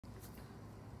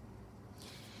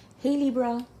Hey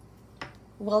Libra,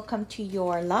 welcome to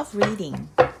your love reading.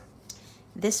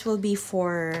 This will be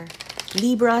for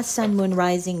Libra, Sun, Moon,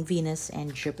 Rising, Venus,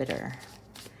 and Jupiter.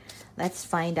 Let's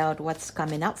find out what's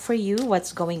coming up for you,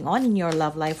 what's going on in your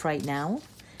love life right now,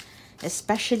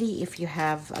 especially if you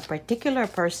have a particular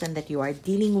person that you are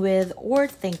dealing with or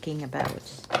thinking about.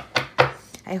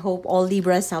 I hope all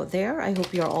Libras out there, I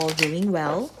hope you're all doing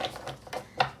well.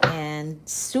 And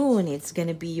soon it's going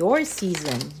to be your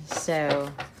season.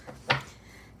 So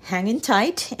hang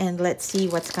tight and let's see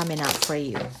what's coming up for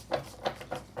you.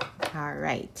 All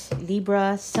right.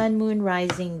 Libra, Sun, Moon,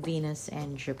 Rising, Venus,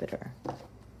 and Jupiter.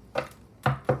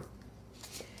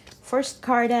 First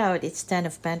card out, it's 10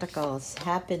 of Pentacles.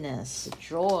 Happiness,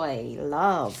 joy,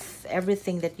 love,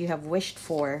 everything that you have wished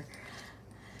for.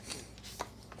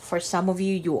 For some of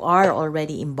you, you are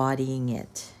already embodying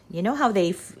it. You know how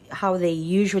they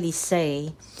usually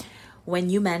say, when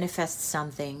you manifest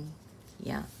something,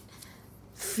 yeah,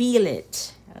 feel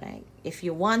it. Right? If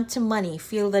you want money,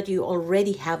 feel that you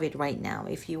already have it right now.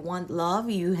 If you want love,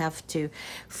 you have to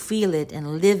feel it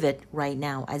and live it right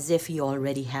now as if you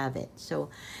already have it. So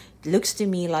it looks to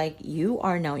me like you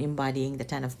are now embodying the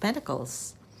 10 of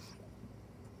Pentacles.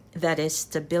 That is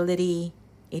stability.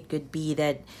 It could be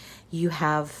that you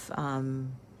have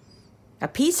a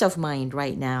peace of mind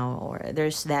right now, or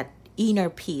there's that inner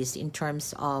peace in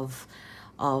terms of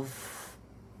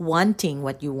wanting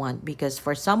what you want, because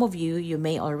for some of you, you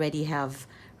may already have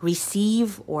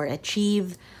received or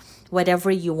achieved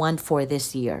whatever you want for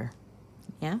this year.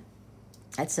 Yeah,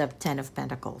 that's a 10 of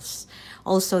Pentacles.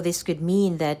 Also, this could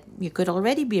mean that you could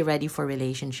already be ready for a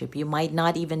relationship. You might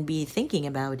not even be thinking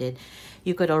about it.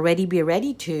 You could already be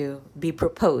ready to be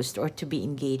proposed or to be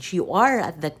engaged. You are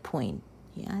at that point.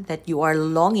 Yeah, that you are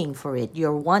longing for it.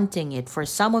 You're wanting it. For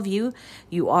some of you,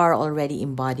 you are already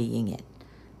embodying it.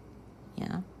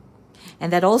 Yeah.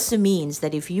 And that also means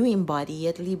that if you embody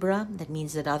it, Libra, that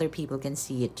means that other people can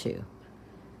see it too.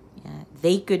 Yeah.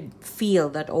 They could feel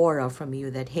that aura from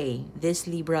you that, hey, this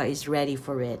Libra is ready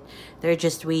for it. They're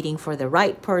just waiting for the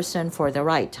right person for the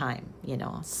right time. You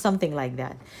know, something like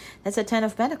that. That's a 10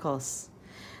 of Pentacles.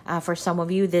 For some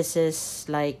of you, this is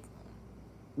like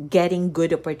getting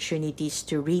good opportunities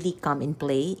to really come and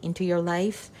play into your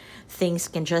life. Things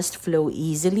can just flow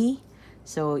easily.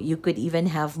 So you could even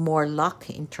have more luck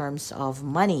in terms of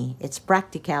money. It's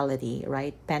practicality,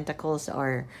 right? Pentacles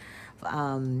are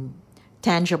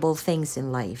tangible things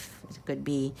in life. It could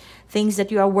be things that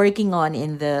you are working on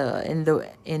in the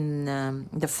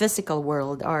physical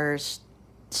world are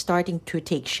starting to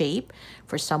take shape.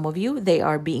 For some of you, they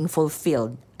are being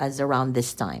fulfilled as around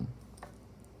this time.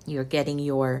 You're getting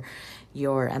your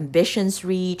ambitions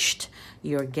reached.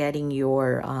 You're getting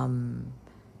your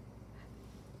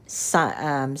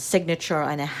signature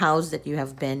on a house that you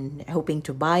have been hoping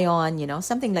to buy on. You know,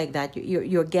 something like that.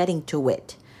 You're getting to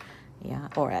it. Yeah,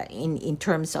 or in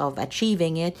terms of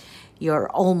achieving it, you're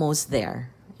almost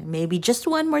there. Maybe just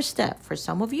one more step. For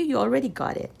some of you, you already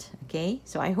got it. Okay,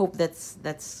 so I hope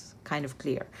that's kind of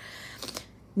clear.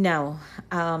 Now,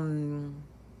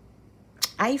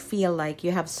 I feel like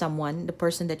you have someone, the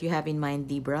person that you have in mind,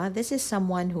 Libra. This is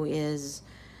someone who is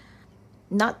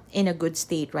not in a good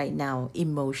state right now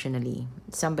emotionally.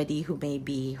 Somebody who may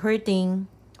be hurting,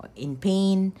 in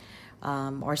pain,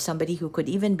 or somebody who could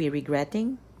even be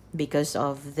regretting because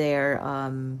of their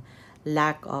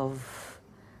lack of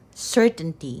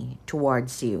certainty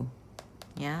towards you.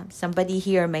 Yeah, somebody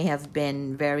here may have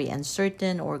been very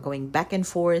uncertain or going back and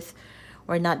forth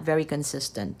or not very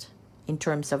consistent in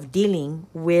terms of dealing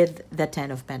with the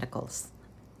 10 of Pentacles.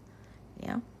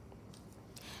 Yeah.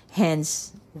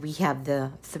 Hence, we have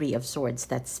the 3 of Swords.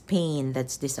 That's pain,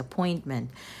 that's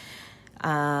disappointment.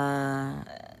 I'm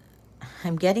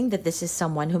getting that this is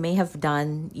someone who may have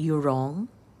done you wrong,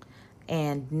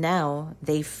 and now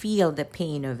they feel the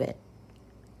pain of it.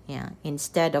 Yeah.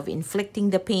 Instead of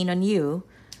inflicting the pain on you,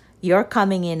 you're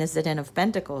coming in as the 10 of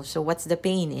Pentacles. So what's the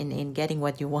pain in getting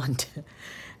what you want?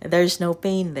 There's no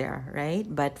pain there, right?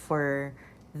 But for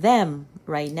them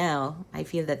right now, I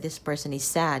feel that this person is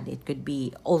sad. It could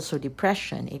be also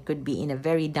depression. It could be in a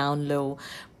very down low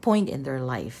point in their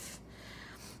life.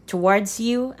 Towards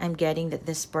you, I'm getting that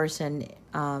this person,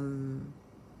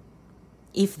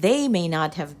 if they may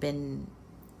not have been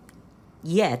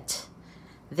yet,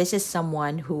 this is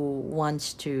someone who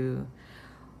wants to,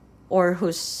 or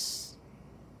who's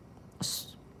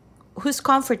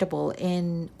comfortable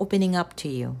in opening up to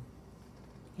you.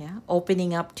 Yeah,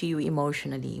 opening up to you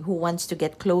emotionally, who wants to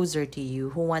get closer to you,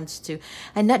 who wants to,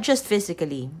 and not just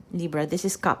physically, Libra, this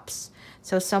is Cups.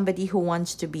 So somebody who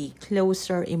wants to be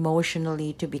closer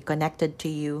emotionally, to be connected to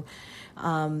you.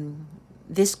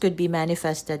 this could be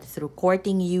manifested through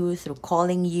courting you, through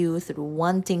calling you, through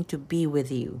wanting to be with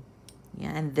you.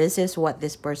 Yeah, and this is what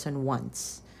this person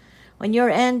wants. On your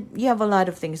end, you have a lot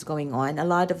of things going on. A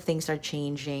lot of things are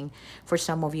changing. For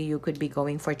some of you, you could be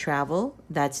going for travel.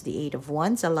 That's the Eight of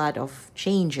Wands. A lot of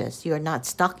changes. You're not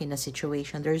stuck in a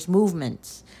situation. There's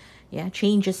movements. Yeah,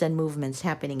 changes and movements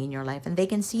happening in your life. And they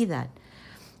can see that.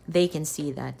 They can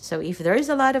see that. So if there is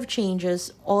a lot of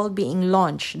changes all being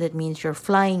launched, that means you're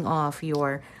flying off,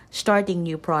 you're starting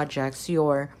new projects,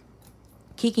 you're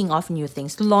kicking off new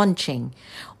things, launching,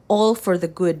 all for the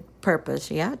good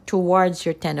purpose, yeah, towards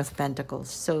your Ten of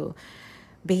Pentacles. So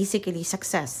basically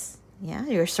success. Yeah,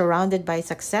 you're surrounded by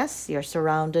success. You're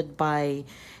surrounded by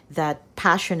that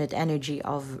passionate energy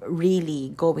of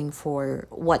really going for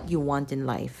what you want in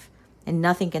life. And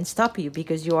nothing can stop you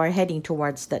because you are heading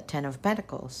towards that Ten of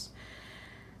Pentacles.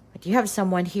 But you have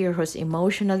someone here who's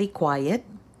emotionally quiet,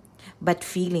 but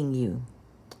feeling you.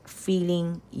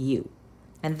 Feeling you.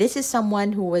 And this is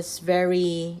someone who was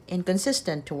very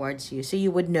inconsistent towards you. So you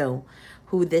would know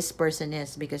who this person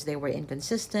is because they were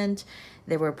inconsistent.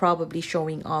 They were probably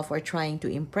showing off or trying to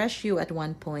impress you at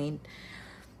one point.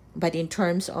 But in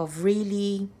terms of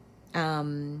really,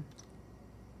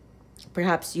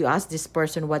 perhaps you ask this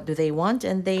person what do they want,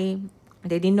 and they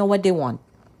didn't know what they want.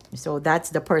 So that's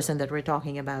the person that we're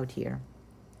talking about here.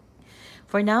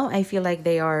 For now, I feel like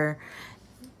they are,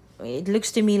 it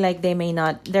looks to me like they may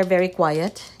not, they're very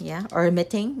quiet, yeah, or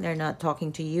emitting. They're not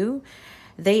talking to you.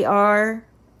 They are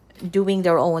doing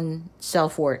their own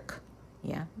self-work,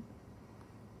 yeah.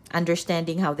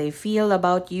 Understanding how they feel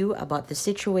about you, about the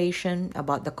situation,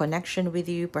 about the connection with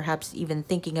you, perhaps even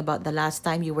thinking about the last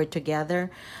time you were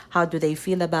together. How do they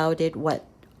feel about it? What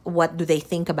do they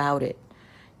think about it?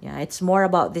 Yeah, it's more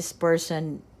about this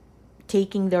person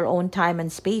taking their own time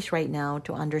and space right now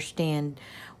to understand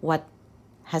what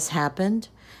has happened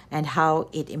and how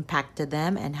it impacted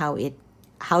them and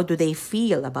how do they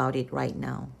feel about it right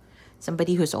now.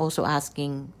 Somebody who's also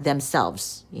asking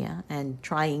themselves, yeah, and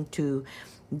trying to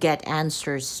get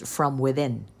answers from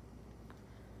within.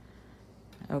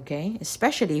 Okay,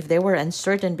 especially if they were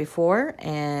uncertain before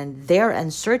and their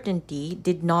uncertainty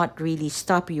did not really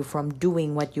stop you from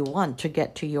doing what you want to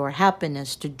get to your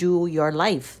happiness, to do your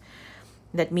life.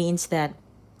 That means that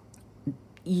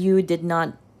you did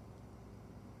not,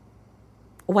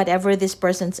 whatever this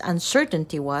person's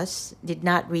uncertainty was, did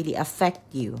not really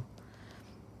affect you.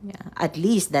 Yeah, at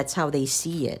least that's how they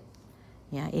see it.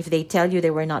 Yeah, if they tell you they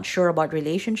were not sure about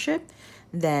relationship,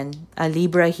 then a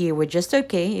Libra here would just,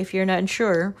 okay, if you're not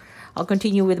sure, I'll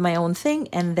continue with my own thing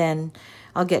and then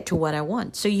I'll get to what I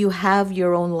want. So you have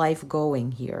your own life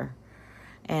going here.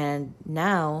 And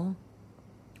now,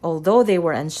 although they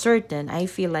were uncertain, I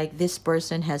feel like this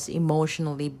person has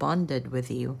emotionally bonded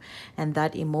with you. And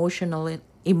that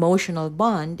emotional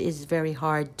bond is very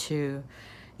hard to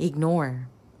ignore.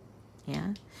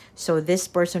 Yeah. So this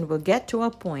person will get to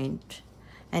a point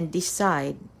and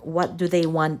decide what do they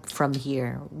want from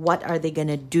here. What are they going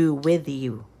to do with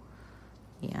you?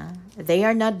 Yeah. They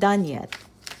are not done yet.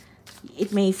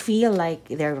 It may feel like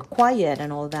they're quiet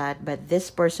and all that, but this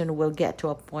person will get to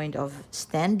a point of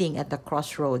standing at the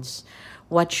crossroads.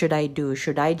 What should I do?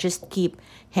 Should I just keep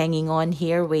hanging on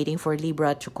here waiting for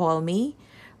Libra to call me?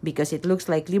 Because it looks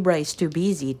like Libra is too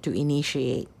busy to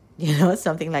initiate, you know,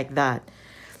 something like that.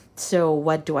 So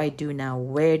what do I do now?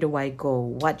 Where do I go?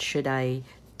 What should I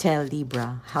tell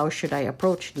Libra? How should I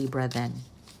approach Libra then?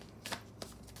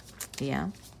 Yeah.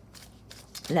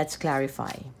 Let's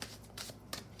clarify.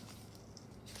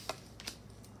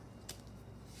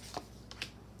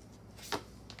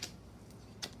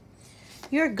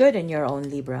 You're good in your own,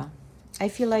 Libra. I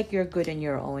feel like you're good in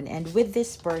your own. And with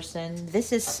this person,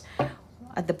 this is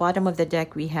at the bottom of the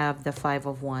deck, we have the Five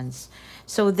of Wands.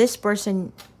 So this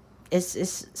person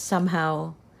is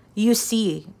somehow, you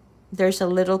see there's a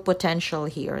little potential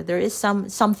here. There is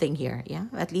something here, yeah?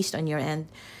 At least on your end,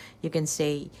 you can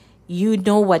say you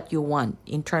know what you want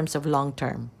in terms of long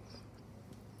term.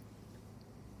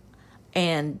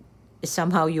 And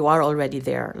somehow you are already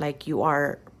there. Like you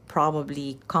are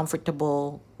probably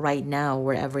comfortable right now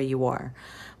wherever you are.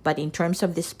 But in terms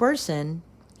of this person,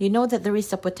 you know that there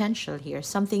is a potential here,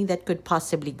 something that could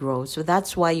possibly grow. So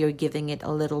that's why you're giving it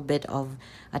a little bit of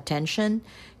attention.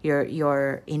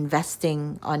 You're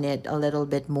investing on it a little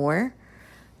bit more.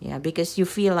 Yeah, because you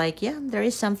feel like, yeah, there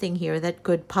is something here that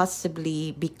could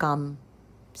possibly become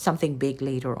something big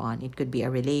later on. It could be a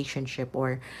relationship,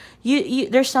 or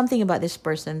there's something about this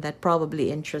person that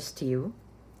probably interests you.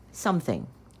 Something.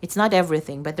 It's not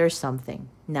everything, but there's something.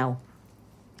 Now,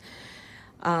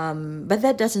 but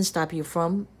that doesn't stop you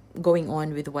from going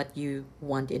on with what you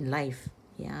want in life.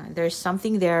 Yeah, there's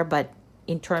something there, but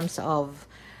in terms of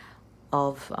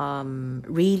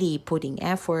really putting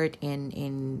effort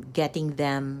in getting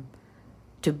them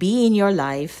to be in your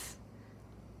life,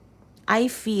 I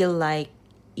feel like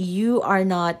you are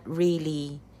not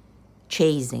really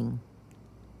chasing.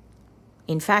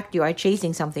 In fact, you are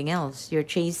chasing something else. You're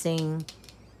chasing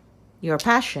your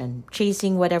passion,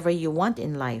 chasing whatever you want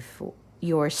in life,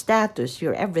 your status,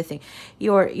 your everything.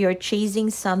 You're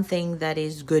chasing something that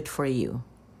is good for you.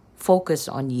 Focus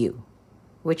on you,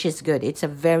 which is good. It's a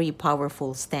very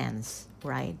powerful stance,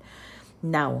 right?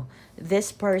 Now,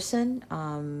 this person,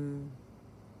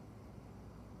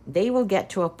 they will get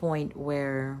to a point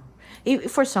where, if,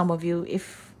 for some of you,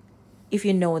 if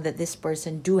you know that this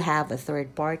person do have a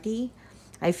third party,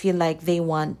 I feel like they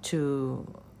want to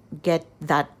get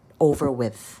that over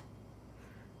with.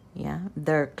 Yeah,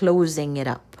 they're closing it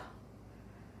up.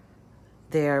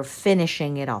 They're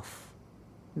finishing it off,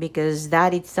 because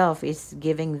that itself is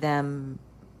giving them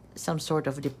some sort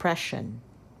of depression.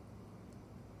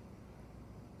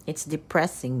 It's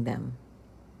depressing them.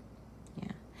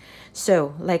 Yeah.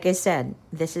 So, like I said,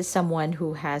 this is someone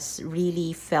who has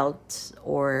really felt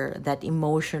or that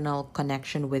emotional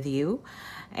connection with you,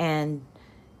 and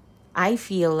I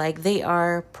feel like they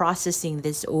are processing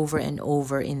this over and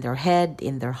over in their head,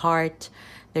 in their heart.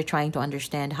 They're trying to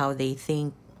understand how they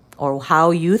think, or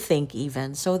how you think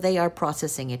even. So they are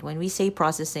processing it. When we say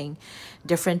processing,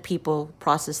 different people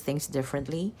process things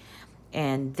differently.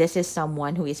 And this is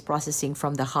someone who is processing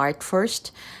from the heart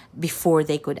first before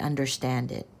they could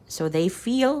understand it. So they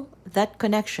feel that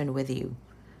connection with you.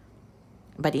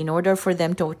 But in order for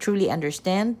them to truly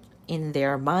understand in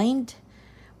their mind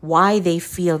why they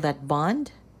feel that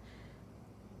bond,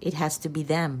 it has to be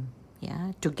them,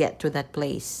 yeah, to get to that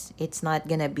place. It's not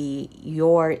gonna be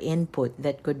your input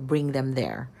that could bring them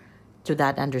there to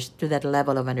that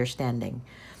level of understanding.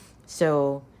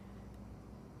 So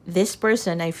this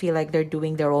person, I feel like they're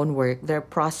doing their own work. They're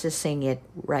processing it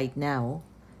right now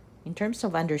in terms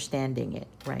of understanding it,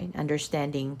 right?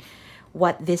 Understanding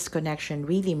what this connection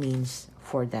really means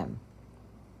for them.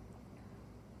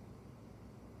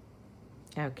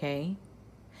 Okay.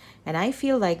 And I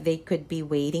feel like they could be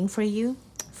waiting for you.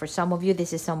 For some of you,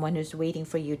 this is someone who's waiting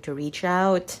for you to reach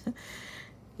out.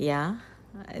 Yeah.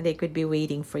 They could be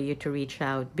waiting for you to reach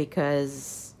out,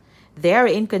 because their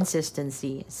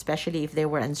inconsistency, especially if they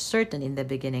were uncertain in the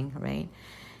beginning, right,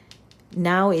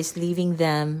 now is leaving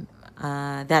them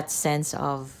that sense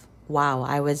of, wow,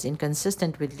 I was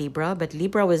inconsistent with Libra, but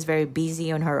Libra was very busy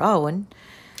on her own,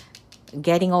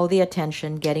 getting all the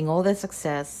attention, getting all the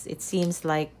success. It seems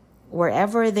like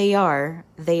wherever they are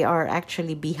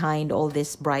actually behind all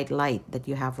this bright light that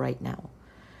you have right now.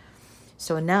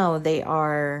 So now they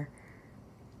are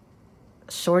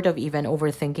sort of even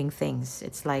overthinking things.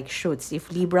 It's like, shoots, if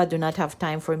Libra do not have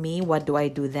time for me, what do I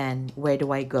do then? Where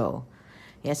do I go?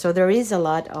 Yeah, so there is a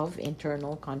lot of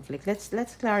internal conflict.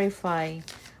 Let's clarify,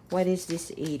 what is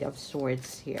this Eight of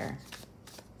Swords here?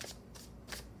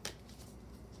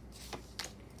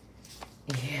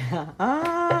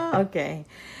 Yeah. Okay.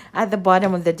 At the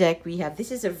bottom of the deck, we have,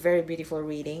 this is a very beautiful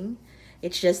reading.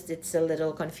 It's a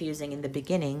little confusing in the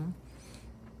beginning,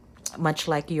 much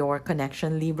like your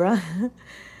connection, Libra.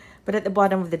 But at the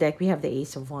bottom of the deck, we have the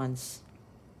Ace of Wands.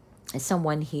 And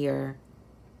someone here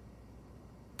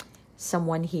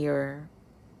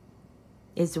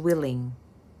is willing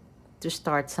to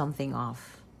start something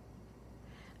off.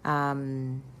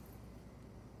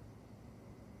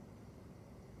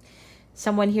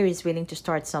 Someone here is willing to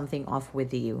start something off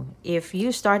with you. If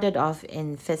you started off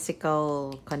in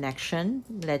physical connection,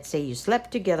 let's say you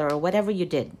slept together or whatever you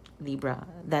did, Libra,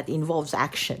 that involves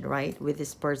action, right? With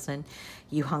this person,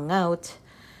 you hung out.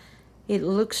 It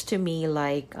looks to me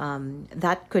like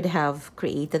that could have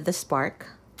created the spark.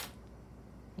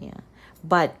 Yeah.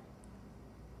 But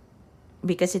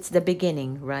because it's the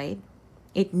beginning, right?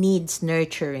 It needs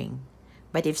nurturing.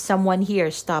 But if someone here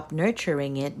stopped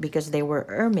nurturing it because they were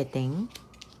hermiting,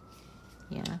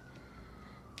 yeah,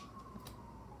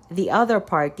 the other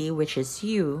party, which is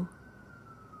you,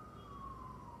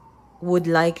 would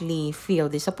likely feel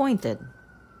disappointed.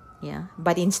 Yeah.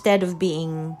 But instead of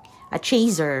being a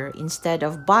chaser, instead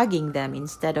of bugging them,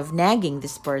 instead of nagging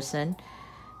this person,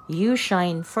 you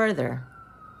shine further.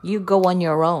 You go on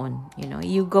your own, you know,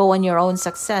 you go on your own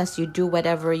success. You do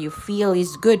whatever you feel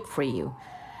is good for you.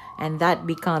 And that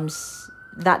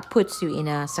puts you in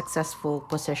a successful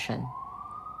position,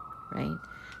 right?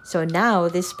 So now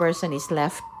this person is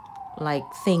left like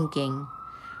thinking,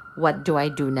 what do I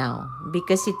do now?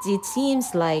 Because it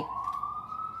seems like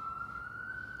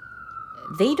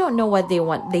they don't know what they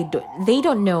want. They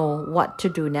don't know what to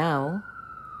do now.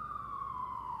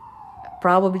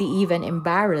 probably even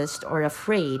embarrassed or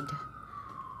afraid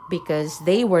because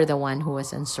they were the one who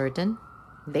was uncertain.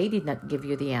 They did not give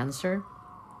you the answer.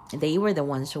 They were the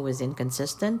ones who was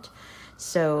inconsistent.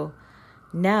 So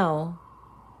now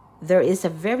there is a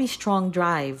very strong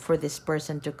drive for this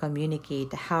person to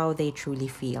communicate how they truly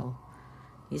feel.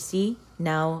 You see,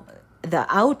 now the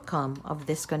outcome of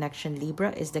this connection,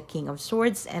 Libra, is the King of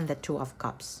Swords and the Two of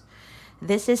Cups.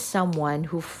 This is someone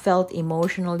who felt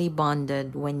emotionally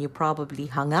bonded when you probably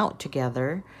hung out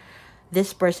together.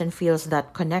 This person feels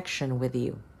that connection with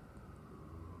you.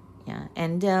 Yeah,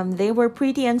 and they were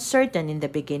pretty uncertain in the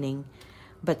beginning,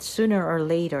 but sooner or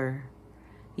later,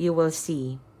 you will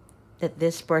see that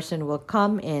this person will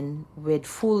come in with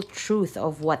full truth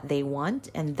of what they want,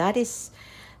 and that is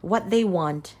what they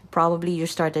want. Probably you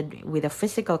started with a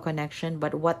physical connection,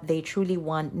 but what they truly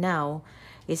want now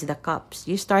is the cups.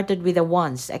 You started with the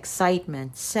wants,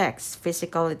 excitement, sex,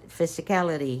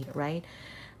 physicality, right?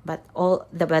 But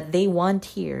what they want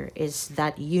here is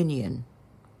that union.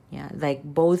 Yeah, like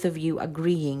both of you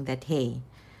agreeing that, hey,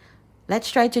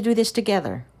 let's try to do this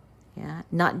together. Yeah,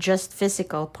 not just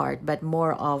physical part, but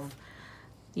more of,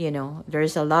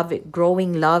 there's a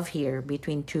growing love here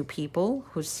between two people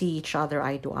who see each other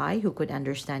eye to eye, who could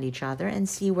understand each other and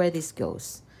see where this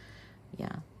goes.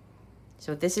 Yeah.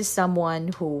 So this is someone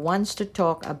who wants to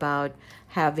talk about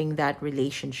having that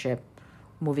relationship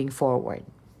moving forward.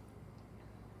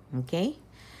 Okay.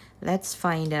 Let's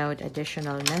find out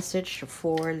additional message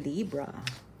for Libra.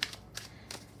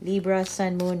 Libra,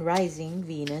 Sun, Moon, Rising,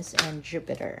 Venus, and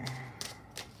Jupiter.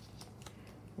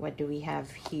 What do we have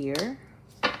here?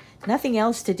 Nothing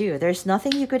else to do. There's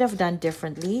nothing you could have done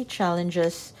differently.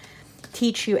 Challenges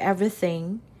teach you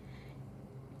everything.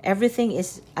 Everything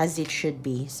is as it should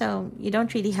be. So you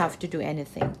don't really have to do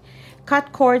anything.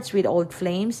 Cut cords with old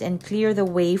flames and clear the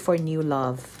way for new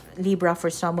love. Libra,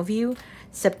 for some of you,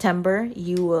 September,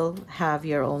 you will have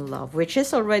your own love, which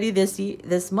is already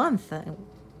this month.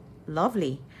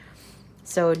 Lovely.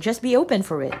 So just be open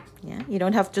for it. Yeah, you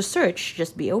don't have to search.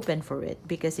 Just be open for it,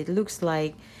 because it looks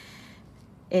like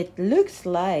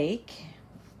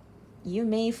you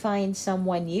may find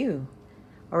someone new,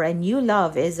 or a new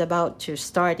love is about to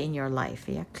start in your life.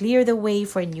 Yeah, clear the way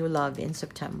for new love in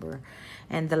September.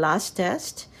 And the last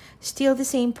test, still the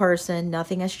same person,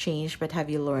 nothing has changed, but have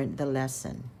you learned the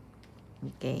lesson?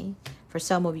 Okay, for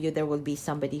some of you, there will be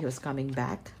somebody who's coming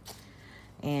back.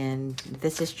 And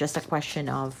this is just a question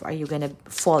of, are you going to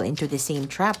fall into the same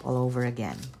trap all over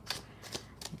again?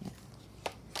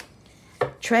 Yeah.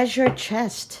 Treasure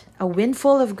chest. A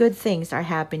windfall of good things are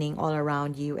happening all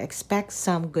around you. Expect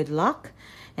some good luck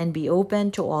and be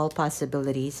open to all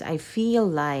possibilities. I feel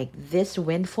like this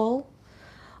windfall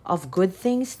of good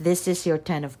things, this is your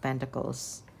 10 of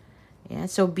Pentacles. Yeah,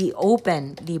 so be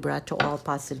open, Libra, to all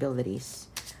possibilities.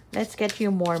 Let's get you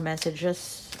more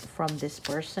messages from this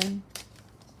person.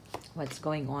 What's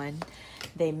going on?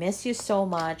 They miss you so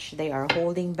much. They are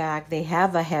holding back. They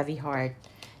have a heavy heart.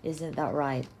 Isn't that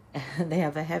right? They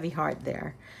have a heavy heart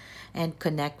there. And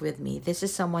connect with me. This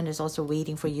is someone who's also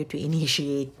waiting for you to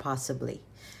initiate, possibly.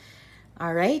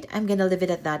 All right, I'm going to leave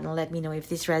it at that, and let me know if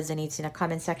this resonates in the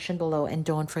comment section below. And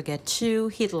don't forget to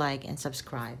hit like and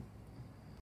subscribe.